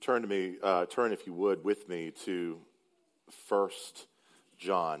Turn if you would with me to 1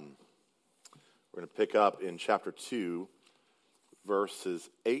 John. We're going to pick up in chapter 2, verses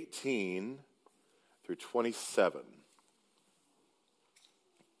 18 through 27.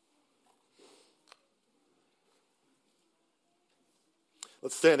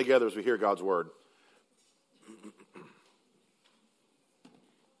 Let's stand together as we hear God's word.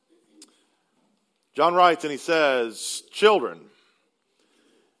 John writes and he says, "Children,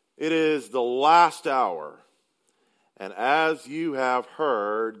 it is the last hour, and as you have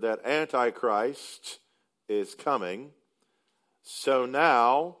heard that Antichrist is coming, so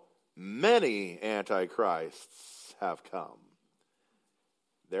now many Antichrists have come.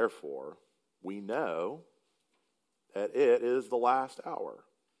 Therefore, we know that it is the last hour.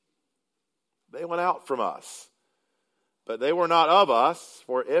 They went out from us, but they were not of us,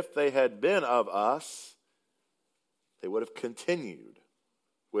 for if they had been of us, they would have continued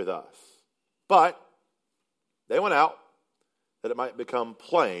with us. But they went out that it might become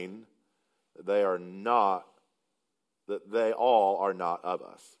plain that they all are not of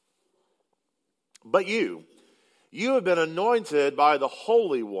us. But you have been anointed by the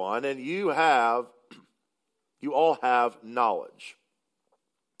Holy One, and you all have knowledge.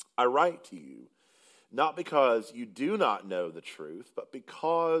 I write to you, not because you do not know the truth, but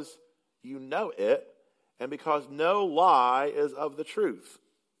because you know it, and because no lie is of the truth.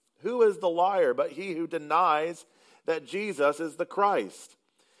 Who is the liar but he who denies that Jesus is the Christ?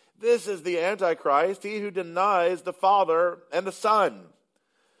 This is the Antichrist, he who denies the Father and the Son.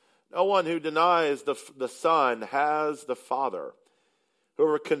 No one who denies the Son has the Father.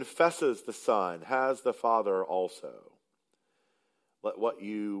 Whoever confesses the Son has the Father also. Let what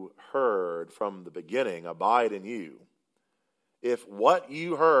you heard from the beginning abide in you. If what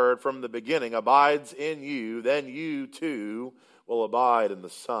you heard from the beginning abides in you, then you too will abide in the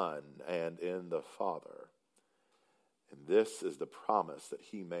Son and in the Father. And this is the promise that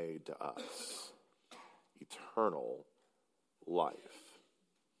he made to us, eternal life.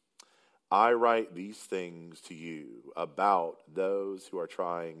 I write these things to you about those who are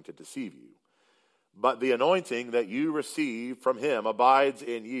trying to deceive you. But the anointing that you receive from him abides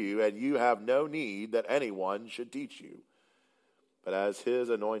in you, and you have no need that anyone should teach you. But as his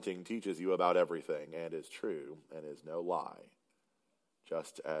anointing teaches you about everything, and is true, and is no lie,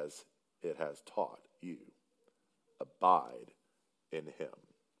 just as it has taught you, abide in him.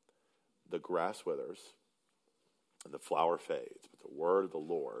 The grass withers, and the flower fades, but the word of the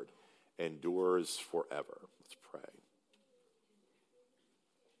Lord endures forever." Let's pray.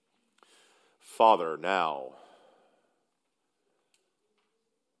 Father, now,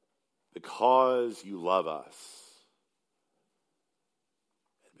 because you love us,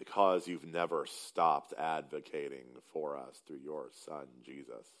 and because you've never stopped advocating for us through your Son,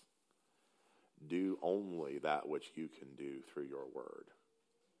 Jesus, do only that which you can do through your word.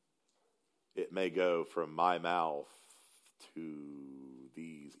 It may go from my mouth to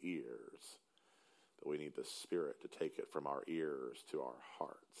these ears, but we need the Spirit to take it from our ears to our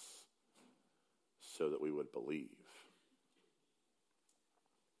hearts so that we would believe,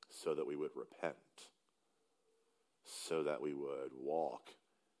 so that we would repent, so that we would walk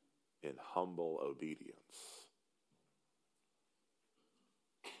in humble obedience.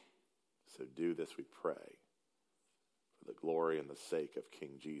 So do this, we pray, for the glory and the sake of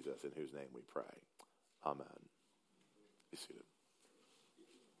King Jesus, in whose name we pray. Amen. Be seated.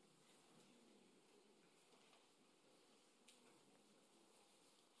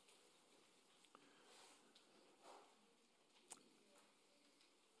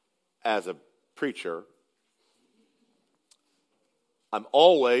 As a preacher, I'm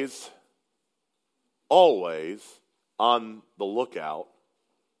always on the lookout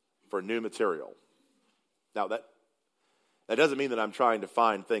for new material. Now, that doesn't mean that I'm trying to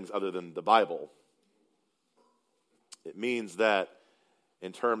find things other than the Bible. It means that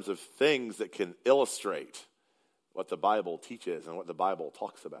in terms of things that can illustrate what the Bible teaches and what the Bible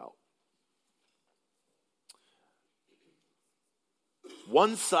talks about.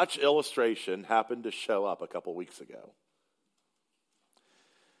 One such illustration happened to show up a couple weeks ago.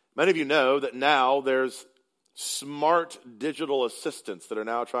 Many of you know that now there's smart digital assistants that are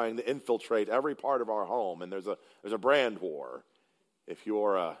now trying to infiltrate every part of our home, and there's a brand war. If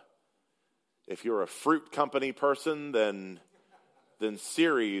you're a fruit company person, then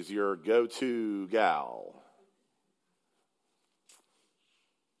Siri's your go-to gal.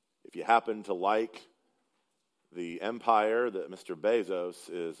 If you happen to like the empire that Mr. Bezos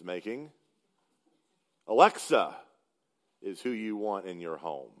is making, Alexa is who you want in your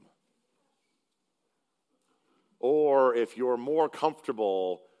home. Or if you're more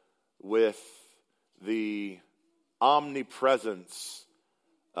comfortable with the omnipresence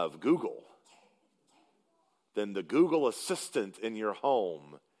of Google, then the Google Assistant in your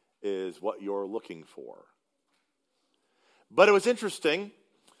home is what you're looking for. But it was interesting.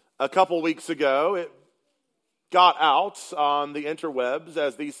 A couple weeks ago, it got out on the interwebs,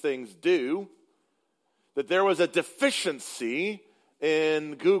 as these things do, that there was a deficiency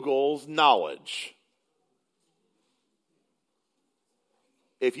in Google's knowledge.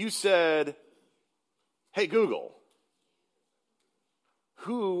 If you said, "Hey Google,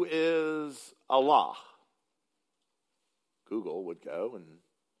 who is Allah?" Google would go and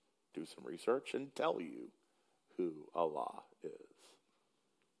do some research and tell you who Allah is.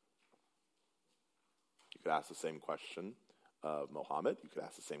 You could ask the same question of Muhammad. You could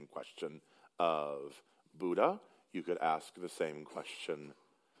ask the same question of Buddha. You could ask the same question.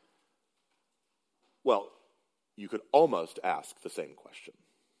 Well, you could almost ask the same question.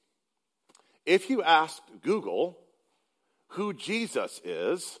 If you asked Google who Jesus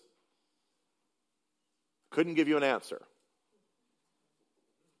is, couldn't give you an answer.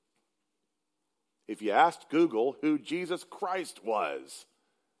 If you asked Google who Jesus Christ was,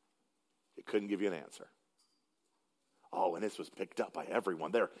 it couldn't give you an answer. Oh, and this was picked up by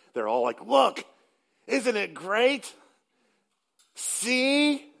everyone. They're all like, "Look, isn't it great?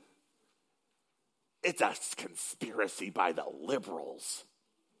 See? It's a conspiracy by the liberals.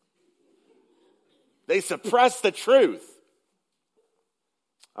 They suppress the truth."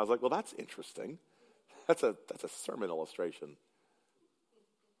 I was like, well, that's interesting. That's a sermon illustration.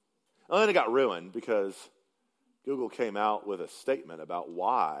 And then it got ruined because Google came out with a statement about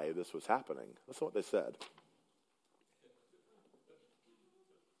why this was happening. Listen to what they said.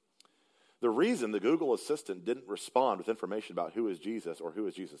 The reason the Google Assistant didn't respond with information about who is Jesus or who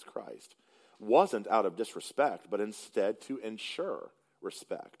is Jesus Christ wasn't out of disrespect, but instead to ensure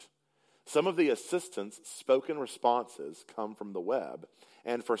respect. Some of the assistant's spoken responses come from the web,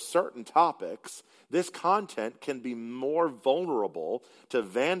 and for certain topics, this content can be more vulnerable to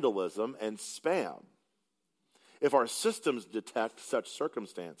vandalism and spam. If our systems detect such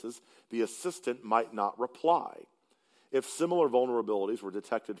circumstances, the assistant might not reply. If similar vulnerabilities were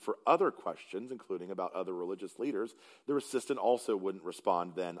detected for other questions, including about other religious leaders, the assistant also wouldn't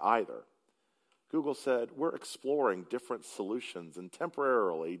respond then either. Google said, "We're exploring different solutions and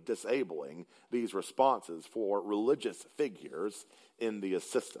temporarily disabling these responses for religious figures in the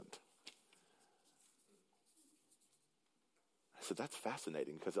assistant." I said, that's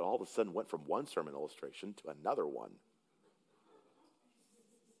fascinating because it all of a sudden went from one sermon illustration to another one.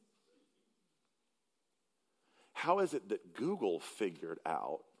 How is it that Google figured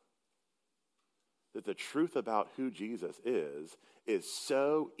out that the truth about who Jesus is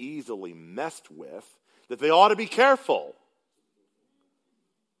so easily messed with that they ought to be careful?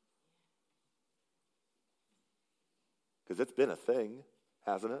 Because it's been a thing,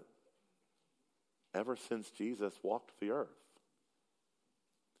 hasn't it? Ever since Jesus walked the earth.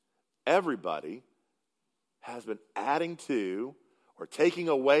 Everybody has been adding to or taking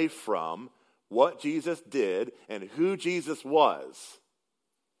away from what Jesus did and who Jesus was.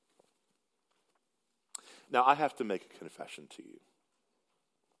 Now, I have to make a confession to you.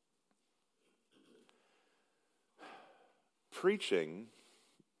 Preaching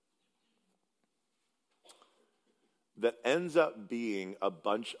that ends up being a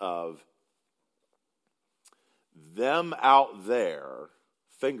bunch of them out there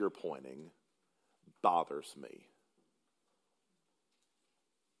finger pointing bothers me.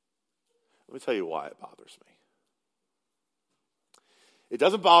 Let me tell you why it bothers me. It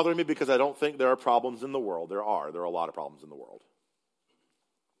doesn't bother me because I don't think there are problems in the world. There are a lot of problems in the world.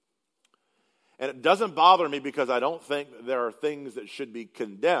 And it doesn't bother me because I don't think there are things that should be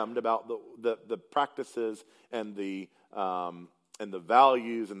condemned about the practices and the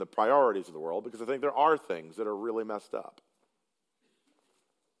values and the priorities of the world, because I think there are things that are really messed up.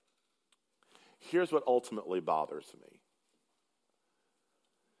 Here's what ultimately bothers me.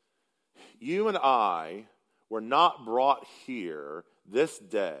 You and I were not brought here this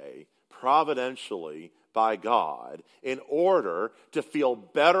day providentially by God in order to feel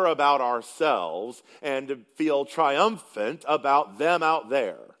better about ourselves and to feel triumphant about them out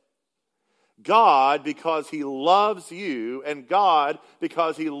there. God, because he loves you, and God,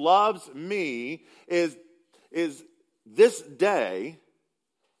 because he loves me, is this day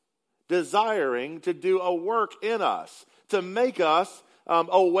desiring to do a work in us, to make us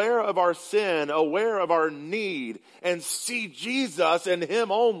aware of our sin, aware of our need, and see Jesus and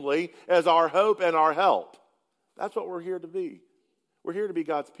him only as our hope and our help. That's what we're here to be. We're here to be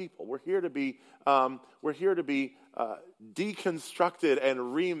God's people. We're here to be deconstructed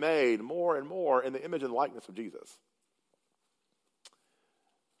and remade more and more in the image and likeness of Jesus.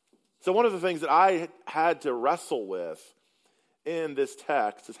 So one of the things that I had to wrestle with in this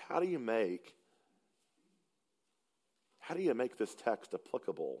text is how do you make this text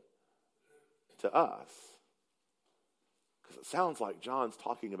applicable to us? Because it sounds like John's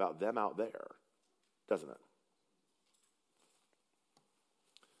talking about them out there, doesn't it?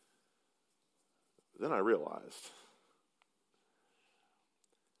 Then I realized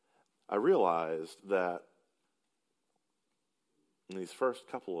that in these first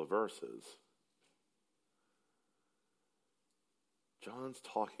couple of verses, John's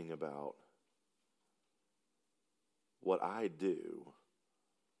talking about what I do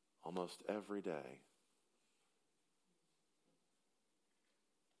almost every day.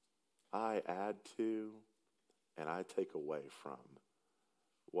 I add to and I take away from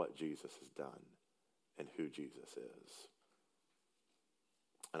what Jesus has done and who Jesus is.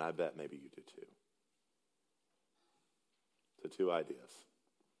 And I bet maybe you do too. So 2 ideas.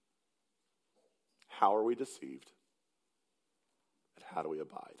 How are we deceived? And how do we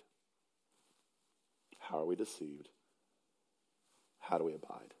abide? How are we deceived? How do we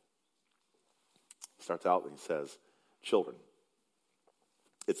abide? He starts out and he says, children,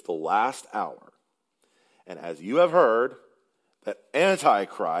 it's the last hour. And as you have heard, that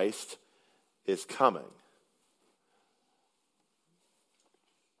Antichrist is coming.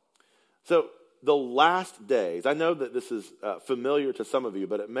 So, the last days, I know that this is familiar to some of you,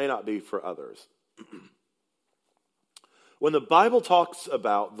 but it may not be for others. When the Bible talks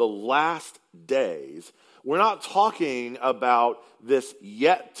about the last days, we're not talking about this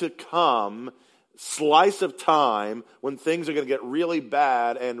yet to come slice of time when things are going to get really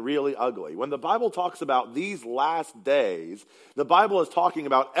bad and really ugly. When the Bible talks about these last days, the Bible is talking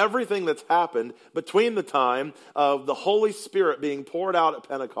about everything that's happened between the time of the Holy Spirit being poured out at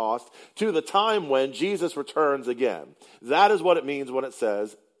Pentecost to the time when Jesus returns again. That is what it means when it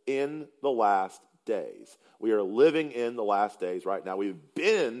says, in the last days. We are living in the last days right now. We've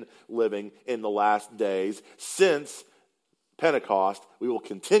been living in the last days since Pentecost. We will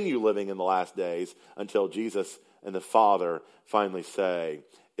continue living in the last days until Jesus and the Father finally say,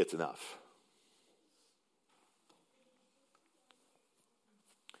 it's enough.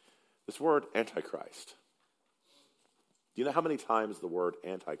 This word Antichrist. Do you know how many times the word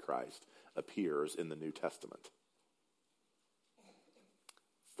Antichrist appears in the New Testament?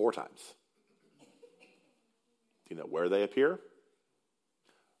 4 times. Do you know where they appear?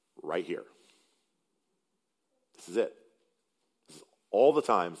 Right here. This is it. All the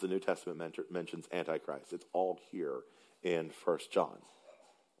times the New Testament mentions Antichrist. It's all here in 1 John.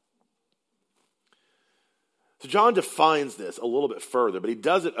 So John defines this a little bit further, but he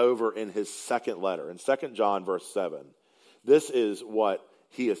does it over in his second letter. In 2 John verse 7, this is what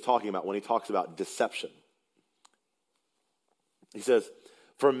he is talking about when he talks about deception. He says,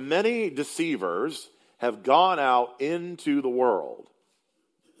 for many deceivers have gone out into the world.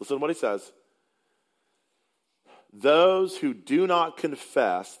 Listen to what he says. Those who do not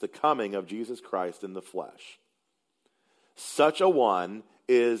confess the coming of Jesus Christ in the flesh. Such a one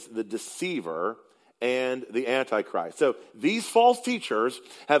is the deceiver and the Antichrist. So these false teachers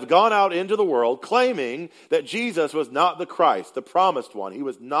have gone out into the world claiming that Jesus was not the Christ, the promised one. He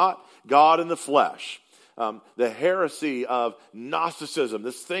was not God in the flesh. The heresy of Gnosticism,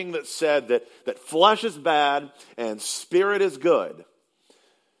 this thing that said that flesh is bad and spirit is good,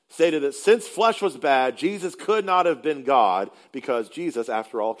 stated that since flesh was bad, Jesus could not have been God because Jesus,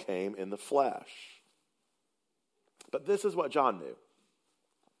 after all, came in the flesh. But this is what John knew.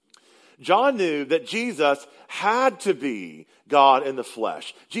 John knew that Jesus had to be God in the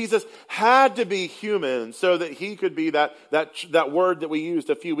flesh. Jesus had to be human so that he could be that word that we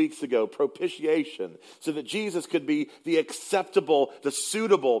used a few weeks ago, propitiation, so that Jesus could be the acceptable, the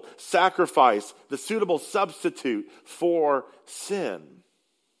suitable sacrifice, the suitable substitute for sin.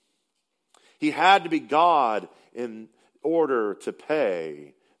 He had to be God in order to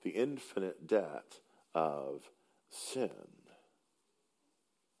pay the infinite debt of sin.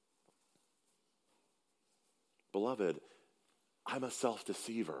 Beloved, I'm a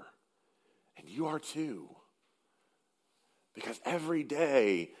self-deceiver, and you are too. Because every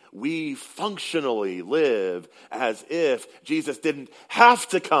day we functionally live as if Jesus didn't have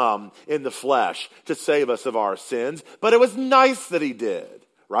to come in the flesh to save us of our sins, but it was nice that he did,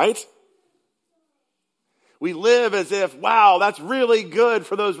 right? We live as if, wow, that's really good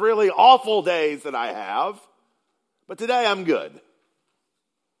for those really awful days that I have, but today I'm good.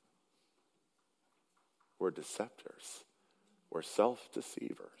 We're deceptors. We're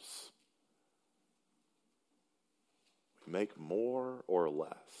self-deceivers. Make more or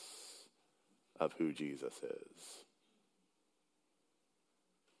less of who Jesus is.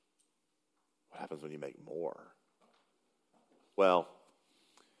 What happens when you make more? Well,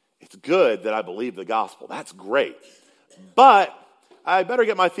 it's good that I believe the gospel. That's great. But I better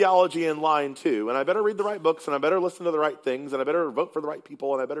get my theology in line too, and I better read the right books, and I better listen to the right things, and I better vote for the right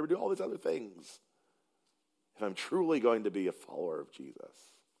people, and I better do all these other things if I'm truly going to be a follower of Jesus.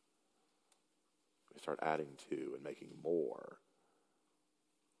 We start adding to and making more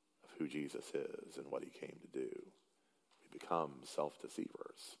of who Jesus is and what he came to do. We become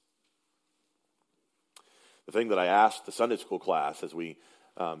self-deceivers. The thing that I asked the Sunday school class as we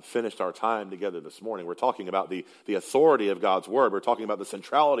finished our time together this morning, we're talking about the authority of God's word. We're talking about the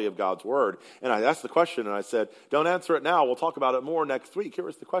centrality of God's word. And I asked the question and I said, don't answer it now. We'll talk about it more next week. Here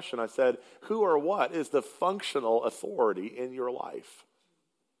was the question. I said, who or what is the functional authority in your life?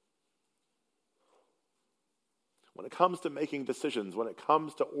 When it comes to making decisions, when it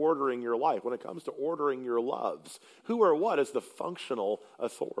comes to ordering your life, when it comes to ordering your loves, who or what is the functional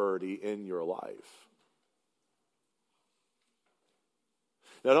authority in your life?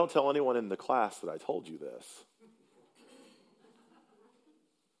 Now, don't tell anyone in the class that I told you this.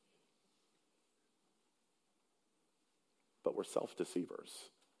 But we're self-deceivers.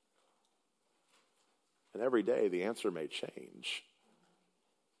 And every day the answer may change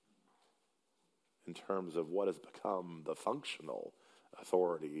in terms of what has become the functional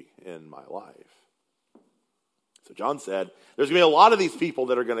authority in my life. So John said, there's going to be a lot of these people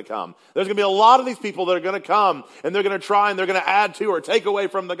that are going to come. There's going to be a lot of these people that are going to come, and they're going to try and they're going to add to or take away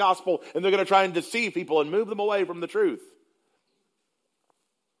from the gospel, and they're going to try and deceive people and move them away from the truth.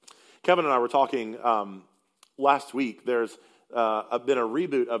 Kevin and I were talking last week. There's been a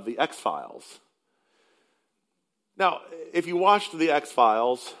reboot of the X-Files. Now, if you watched the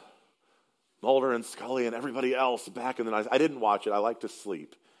X-Files, Mulder and Scully and everybody else back in the 90s, I didn't watch it. I like to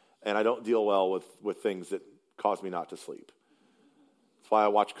sleep, and I don't deal well with things that cause me not to sleep. That's why I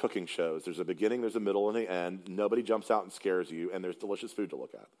watch cooking shows. There's a beginning, there's a middle, and an end. Nobody jumps out and scares you, and there's delicious food to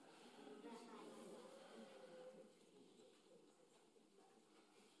look at.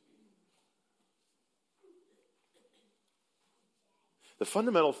 The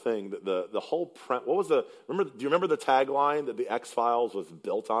fundamental thing that the whole do you remember the tagline that the X-Files was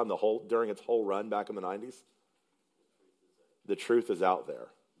built on during its whole run back in the 90s? The truth is out there.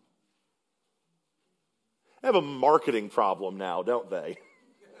 They have a marketing problem now, don't they?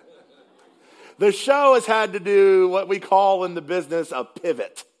 The show has had to do what we call in the business a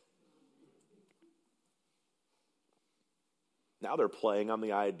pivot. Now they're playing on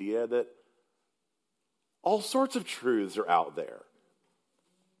the idea that all sorts of truths are out there.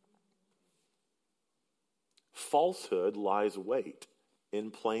 Falsehood lies wait in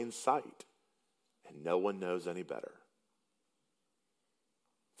plain sight, and no one knows any better.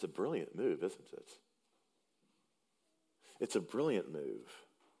 It's a brilliant move, isn't it? It's a brilliant move.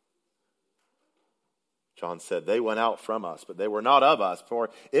 John said, they went out from us, but they were not of us. For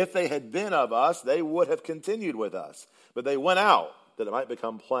if they had been of us, they would have continued with us. But they went out, that it might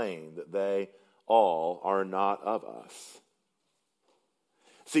become plain that they all are not of us.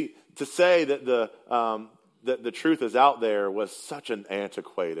 See, to say that the truth is out there was such an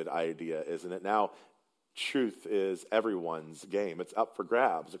antiquated idea, isn't it? Now, truth is everyone's game. It's up for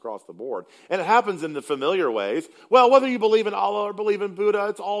grabs across the board. And it happens in the familiar ways. Well, whether you believe in Allah or believe in Buddha,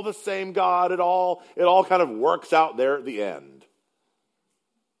 it's all the same God. It all kind of works out there at the end.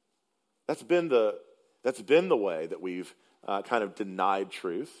 That's been the way that we've kind of denied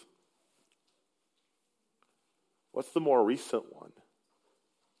truth. What's the more recent one?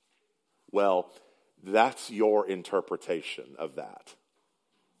 Well, that's your interpretation of that.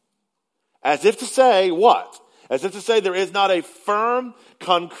 As if to say what? As if to say there is not a firm,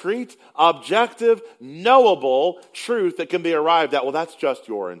 concrete, objective, knowable truth that can be arrived at. Well, that's just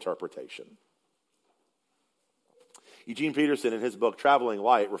your interpretation. Eugene Peterson, in his book, Traveling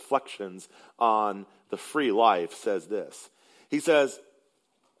Light, Reflections on the Free Life, says this. He says,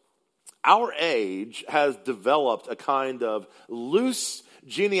 our age has developed a kind of loose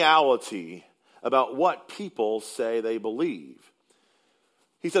geniality about what people say they believe.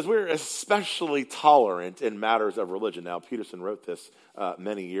 He says we're especially tolerant in matters of religion. Now, Peterson wrote this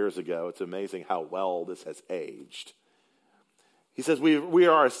many years ago. It's amazing how well this has aged. He says we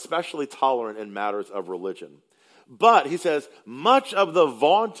are especially tolerant in matters of religion. But, he says, much of the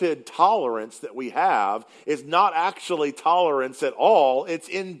vaunted tolerance that we have is not actually tolerance at all. It's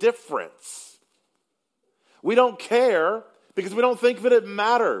indifference. We don't care because we don't think that it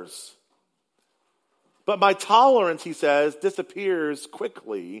matters. But my tolerance, he says, disappears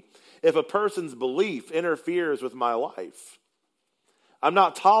quickly if a person's belief interferes with my life. I'm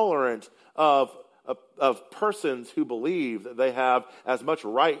not tolerant of persons who believe that they have as much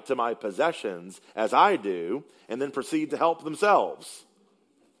right to my possessions as I do and then proceed to help themselves.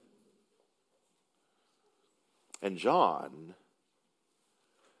 And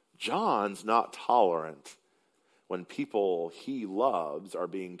John's not tolerant when people he loves are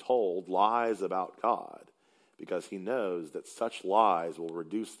being told lies about God, because he knows that such lies will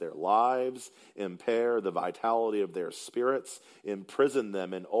reduce their lives, impair the vitality of their spirits, imprison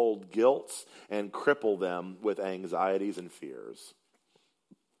them in old guilts, and cripple them with anxieties and fears.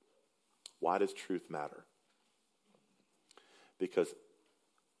 Why does truth matter? Because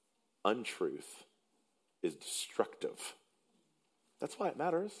untruth is destructive. That's why it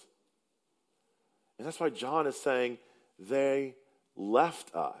matters. And that's why John is saying they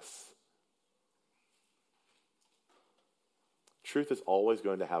left us. Truth is always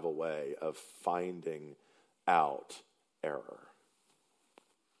going to have a way of finding out error.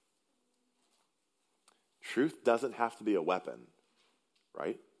 Truth doesn't have to be a weapon,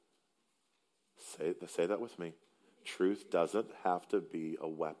 right? Say that with me. Truth doesn't have to be a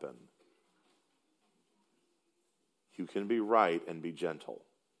weapon. You can be right and be gentle.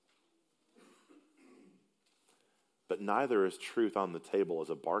 But neither is truth on the table as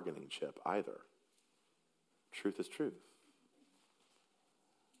a bargaining chip either. Truth is truth.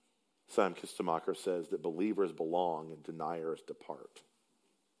 Sam Kistemacher says that believers belong and deniers depart.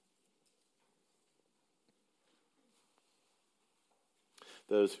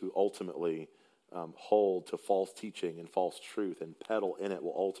 Those who ultimately hold to false teaching and false truth and peddle in it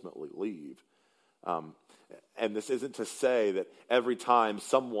will ultimately leave. And this isn't to say that every time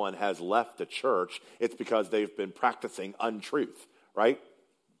someone has left the church, it's because they've been practicing untruth, right?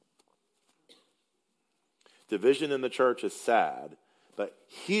 Division in the church is sad, but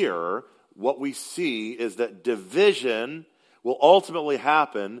here what we see is that division will ultimately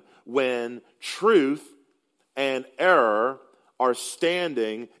happen when truth and error are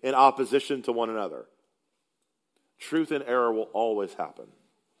standing in opposition to one another. Truth and error will always happen.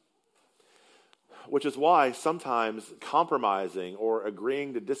 Which is why sometimes compromising or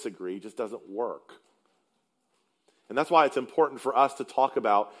agreeing to disagree just doesn't work. And that's why it's important for us to talk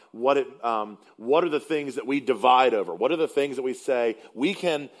about what are the things that we divide over. What are the things that we say we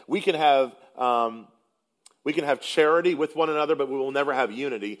can have charity with one another, but we will never have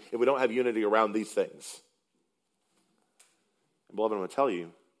unity if we don't have unity around these things. And beloved, I'm going to tell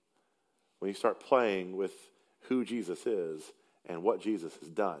you, when you start playing with who Jesus is and what Jesus has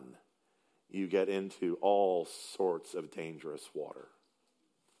done, you get into all sorts of dangerous water.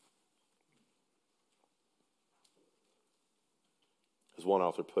 As one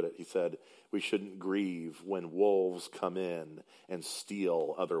author put it, he said, we shouldn't grieve when wolves come in and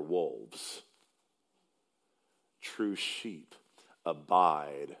steal other wolves. True sheep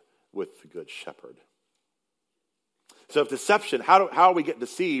abide with the good shepherd. So if deception, how we get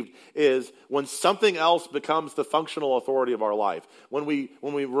deceived is when something else becomes the functional authority of our life. When we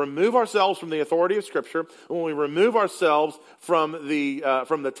remove ourselves from the authority of Scripture, when we remove ourselves from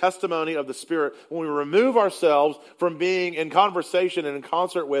the testimony of the Spirit, when we remove ourselves from being in conversation and in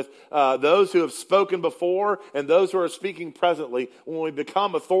concert with those who have spoken before and those who are speaking presently, when we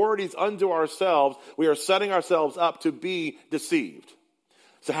become authorities unto ourselves, we are setting ourselves up to be deceived.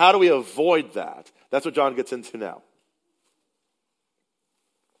 So how do we avoid that? That's what John gets into now.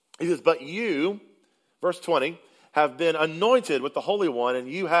 He says, but you, verse 20, have been anointed with the Holy One, and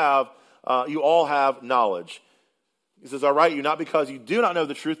you all have knowledge. He says, I write you not because you do not know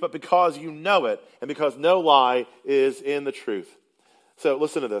the truth, but because you know it, and because no lie is in the truth. So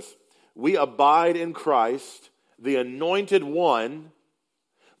listen to this. We abide in Christ, the anointed one,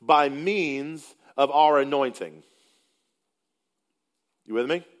 by means of our anointing. You with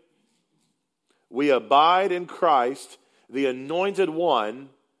me? We abide in Christ, the anointed one,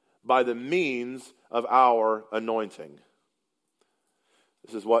 by the means of our anointing.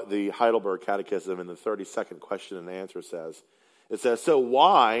 This is what the Heidelberg Catechism in the 32nd question and answer says. It says, so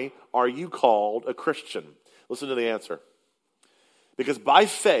why are you called a Christian? Listen to the answer. Because by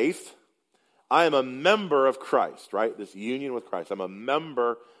faith, I am a member of Christ, right? This union with Christ. I'm a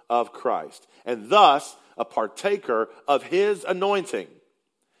member of Christ, and thus a partaker of his anointing,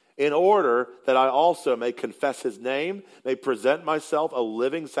 in order that I also may confess his name, may present myself a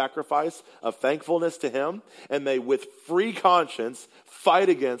living sacrifice of thankfulness to him, and may with free conscience fight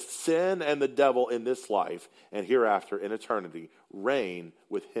against sin and the devil in this life, and hereafter in eternity reign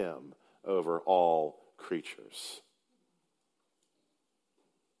with him over all creatures.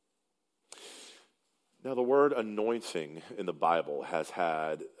 Now, the word anointing in the Bible has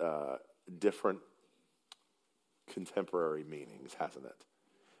had different contemporary meanings, hasn't it?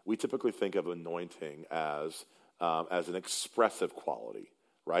 We typically think of anointing as an expressive quality,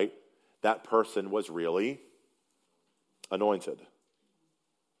 right? That person was really anointed.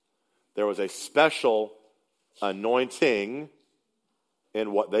 There was a special anointing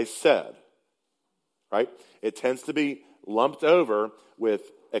in what they said, right? It tends to be lumped over with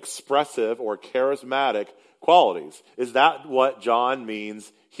expressive or charismatic qualities. Is that what John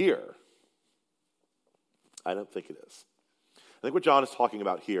means here? I don't think it is. I think what John is talking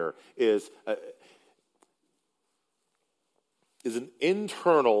about here is an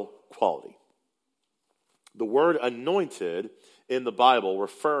internal quality. The word anointed in the Bible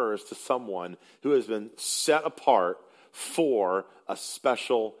refers to someone who has been set apart for a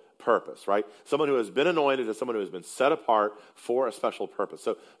special purpose, right? Someone who has been anointed is someone who has been set apart for a special purpose.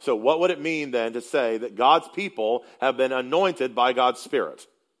 So what would it mean then to say that God's people have been anointed by God's Spirit?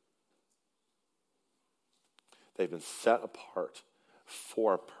 They've been set apart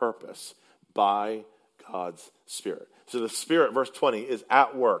for a purpose by God's Spirit. So the Spirit, verse 20, is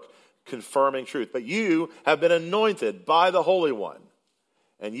at work, confirming truth. But you have been anointed by the Holy One,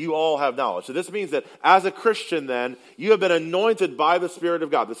 and you all have knowledge. So this means that as a Christian then, you have been anointed by the Spirit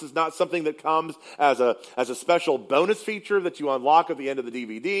of God. This is not something that comes as a special bonus feature that you unlock at the end of the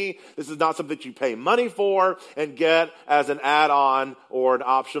DVD. This is not something that you pay money for and get as an add-on or an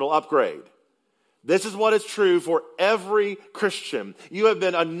optional upgrade. This is what is true for every Christian. You have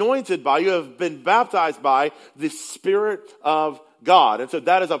been anointed by, you have been baptized by the Spirit of God. And so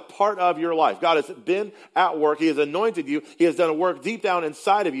that is a part of your life. God has been at work. He has anointed you. He has done a work deep down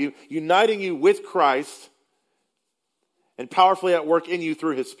inside of you, uniting you with Christ and powerfully at work in you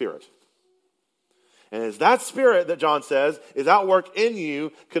through His Spirit. And it's that Spirit that John says is at work in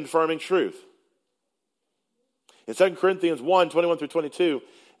you, confirming truth. In 2 Corinthians 1, 21 through 22,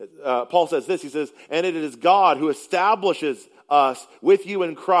 Paul says this, he says, and it is God who establishes us with you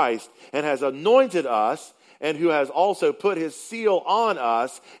in Christ and has anointed us and who has also put His seal on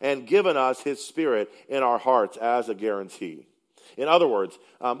us and given us His Spirit in our hearts as a guarantee. In other words,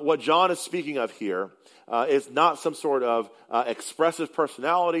 what John is speaking of here is not some sort of expressive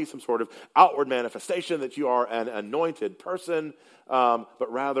personality, some sort of outward manifestation that you are an anointed person,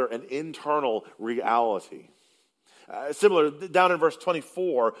 but rather an internal reality. Similar, down in verse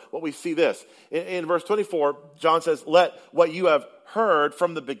 24, what we see this. In verse 24, John says, let what you have heard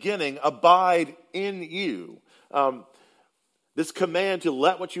from the beginning abide in you. This command to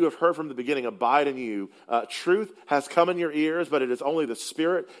let what you have heard from the beginning abide in you. Truth has come in your ears, but it is only the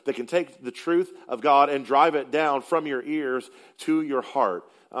Spirit that can take the truth of God and drive it down from your ears to your heart.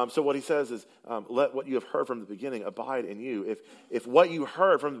 So what he says is, let what you have heard from the beginning abide in you. If what you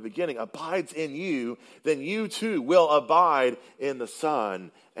heard from the beginning abides in you, then you too will abide in the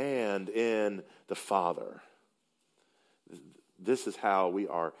Son and in the Father. This is how we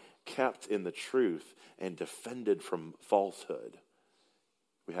are kept in the truth and defended from falsehood.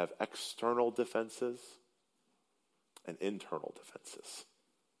 We have external defenses and internal defenses.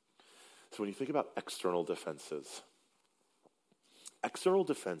 So when you think about external defenses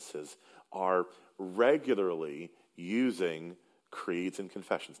are regularly using creeds and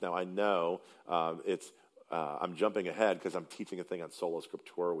confessions. Now, I know I'm jumping ahead because I'm teaching a thing on sola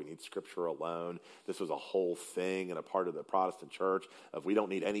scriptura. We need scripture alone. This was a whole thing and a part of the Protestant church of we don't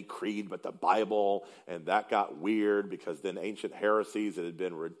need any creed but the Bible. And that got weird because then ancient heresies that had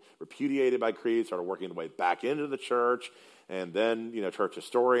been repudiated by creed started working their way back into the church. And then, church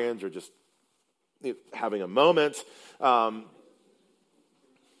historians are just having a moment.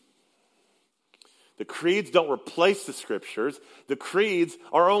 The creeds don't replace the Scriptures. The creeds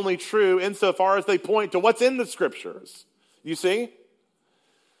are only true insofar as they point to what's in the Scriptures. You see?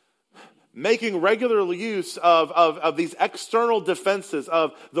 Making regular use of these external defenses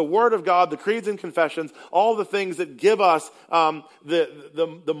of the Word of God, the creeds and confessions, all the things that give us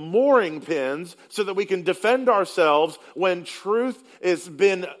the mooring pins so that we can defend ourselves when truth has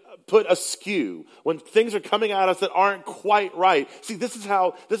been put askew, when things are coming at us that aren't quite right. See, this is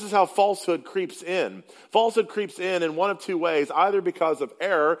how falsehood creeps in. Falsehood creeps in one of two ways, either because of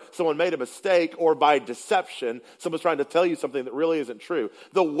error, someone made a mistake, or by deception, someone's trying to tell you something that really isn't true.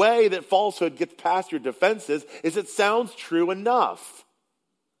 The way that falsehood gets past your defenses is it sounds true enough.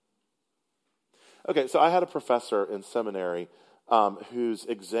 Okay, so I had a professor in seminary whose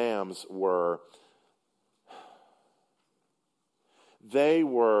exams were they're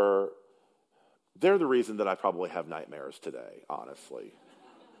the reason that I probably have nightmares today, honestly.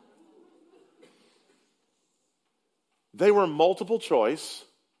 They were multiple choice,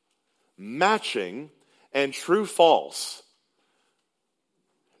 matching, and true false,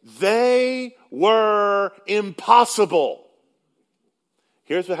 they were impossible.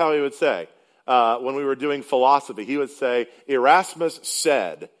 Here's how he would say. When we were doing philosophy, he would say, Erasmus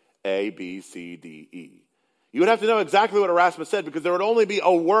said A, B, C, D, E. You would have to know exactly what Erasmus said because there would only be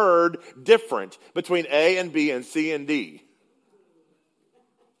a word different between A and B and C and D.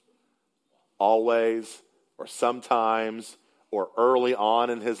 Always, or sometimes, or early on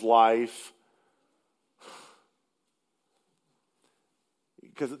in his life.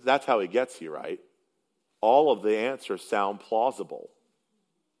 Because that's how he gets you, right? All of the answers sound plausible.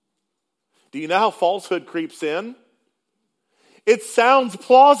 Do you know how falsehood creeps in? It sounds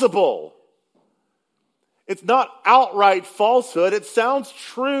plausible. It's not outright falsehood. It sounds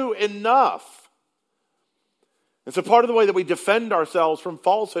true enough. And so part of the way that we defend ourselves from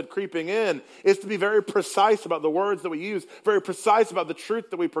falsehood creeping in is to be very precise about the words that we use, very precise about the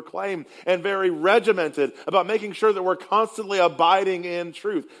truth that we proclaim, and very regimented about making sure that we're constantly abiding in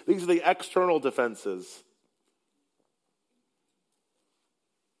truth. These are the external defenses.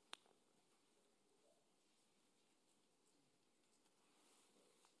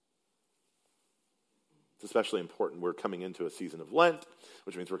 It's especially important. We're coming into a season of Lent,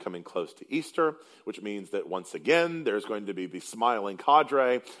 which means we're coming close to Easter, which means that once again, there's going to be the smiling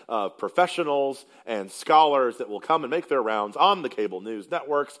cadre of professionals and scholars that will come and make their rounds on the cable news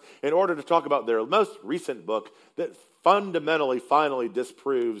networks in order to talk about their most recent book that fundamentally, finally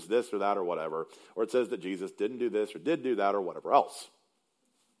disproves this or that or whatever, or it says that Jesus didn't do this or did do that or whatever else.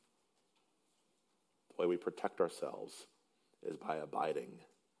 The way we protect ourselves is by abiding.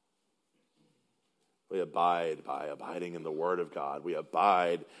 We abide by abiding in the Word of God. We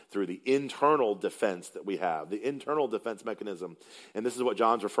abide through the internal defense that we have, the internal defense mechanism. And this is what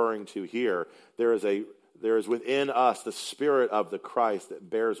John's referring to here. There is within us the Spirit of the Christ that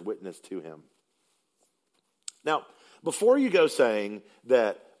bears witness to him. Now, before you go saying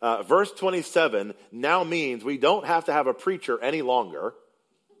that verse 27 now means we don't have to have a preacher any longer,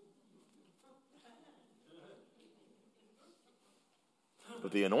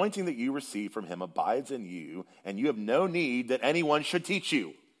 but the anointing that you receive from him abides in you, and you have no need that anyone should teach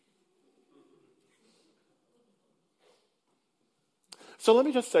you. So let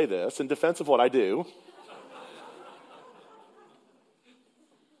me just say this in defense of what I do.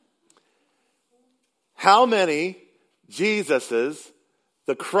 How many Jesuses,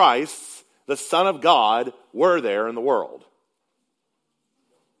 the Christs, the Son of God, were there in the world?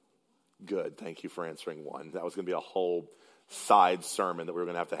 Good. Thank you for answering one. That was going to be a whole side sermon that we were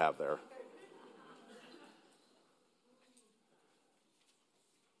going to have there.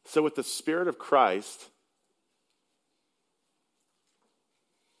 So with the Spirit of Christ,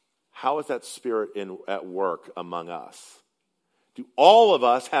 how is that Spirit at work among us? Do all of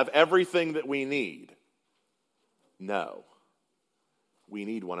us have everything that we need? No. We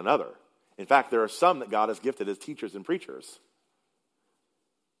need one another. In fact, there are some that God has gifted as teachers and preachers.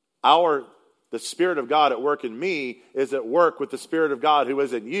 The Spirit of God at work in me is at work with the Spirit of God who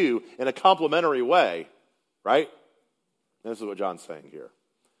is in you in a complementary way, right? And this is what John's saying here.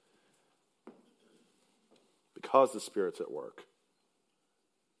 Because the Spirit's at work,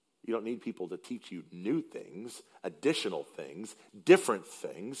 you don't need people to teach you new things, additional things, different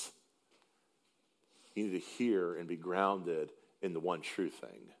things. You need to hear and be grounded in the one true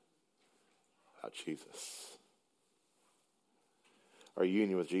thing about Jesus. Our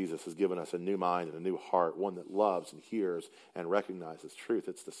union with Jesus has given us a new mind and a new heart, one that loves and hears and recognizes truth.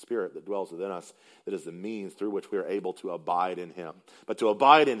 It's the Spirit that dwells within us that is the means through which we are able to abide in him. But to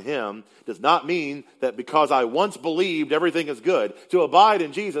abide in him does not mean that because I once believed, everything is good. To abide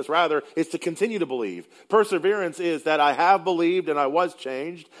in Jesus, rather, is to continue to believe. Perseverance is that I have believed and I was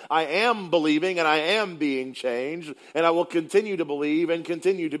changed. I am believing and I am being changed. And I will continue to believe and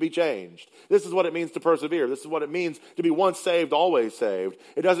continue to be changed. This is what it means to persevere. This is what it means to be once saved, always saved.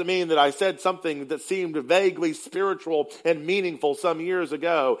 It doesn't mean that I said something that seemed vaguely spiritual and meaningful some years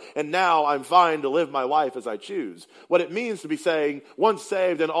ago, and now I'm fine to live my life as I choose. What it means to be saying, once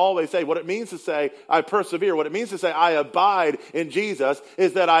saved and always saved, what it means to say, I persevere, what it means to say, I abide in Jesus,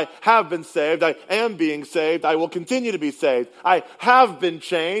 is that I have been saved, I am being saved, I will continue to be saved. I have been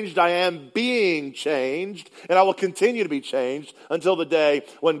changed, I am being changed, and I will continue to be changed until the day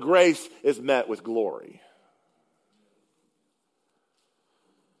when grace is met with glory.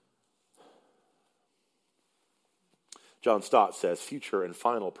 John Stott says, future and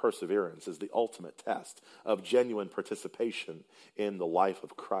final perseverance is the ultimate test of genuine participation in the life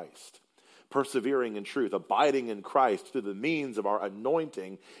of Christ. Persevering in truth, abiding in Christ through the means of our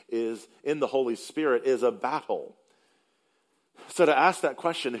anointing is in the Holy Spirit is a battle. So to ask that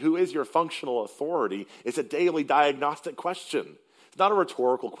question, who is your functional authority, is a daily diagnostic question. It's not a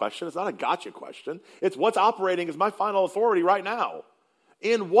rhetorical question. It's not a gotcha question. It's what's operating as my final authority right now.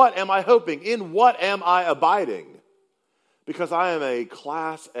 In what am I hoping? In what am I abiding? Because I am a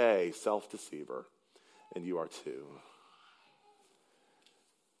class A self-deceiver, and you are too.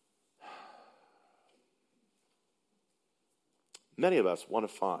 Many of us want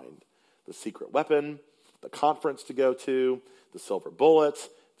to find the secret weapon, the conference to go to, the silver bullet,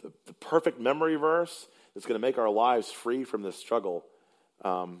 the perfect memory verse that's going to make our lives free from this struggle.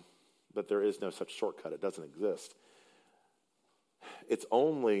 But there is no such shortcut. It doesn't exist. It's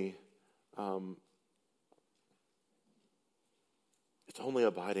only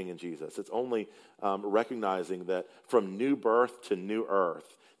abiding in Jesus. It's only recognizing that from new birth to new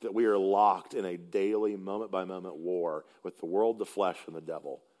earth, that we are locked in a daily, moment-by-moment war with the world, the flesh, and the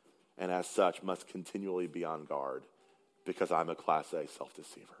devil. And as such, must continually be on guard because I'm a class A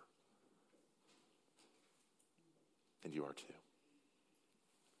self-deceiver. And you are too.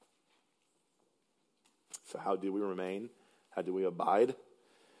 So how do we remain? How do we abide?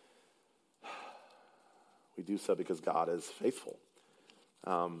 We do so because God is faithful.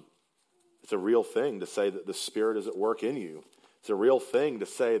 It's a real thing to say that the Spirit is at work in you. It's a real thing to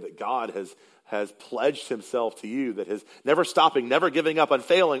say that God has pledged himself to you, that his never stopping, never giving up,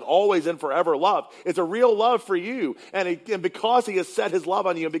 unfailing, always and forever love. It's a real love for you. And because he has set his love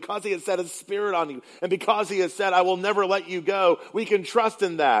on you, and because he has set his Spirit on you, and because he has said, I will never let you go, we can trust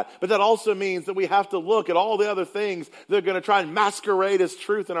in that. But that also means that we have to look at all the other things that are going to try and masquerade as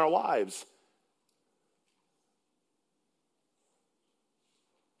truth in our lives.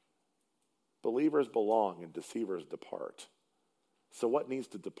 Believers belong and deceivers depart. So what needs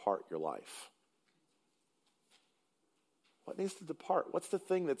to depart your life? What needs to depart? What's the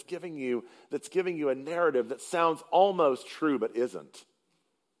thing that's giving you a narrative that sounds almost true but isn't?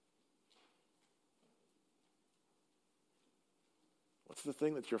 What's the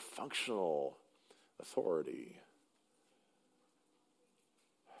thing that's your functional authority?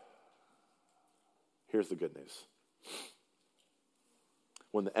 Here's the good news.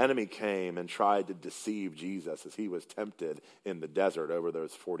 When the enemy came and tried to deceive Jesus as he was tempted in the desert over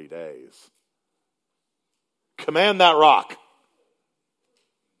those 40 days, command that rock.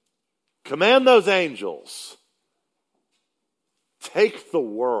 Command those angels. Take the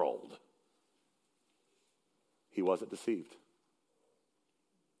world. He wasn't deceived.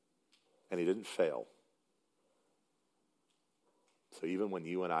 And he didn't fail. So even when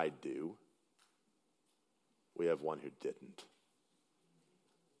you and I do, we have one who didn't.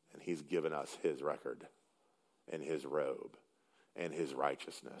 And he's given us his record and his robe and his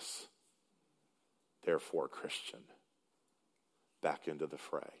righteousness. Therefore, Christian, back into the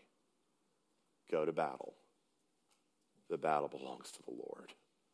fray. Go to battle. The battle belongs to the Lord.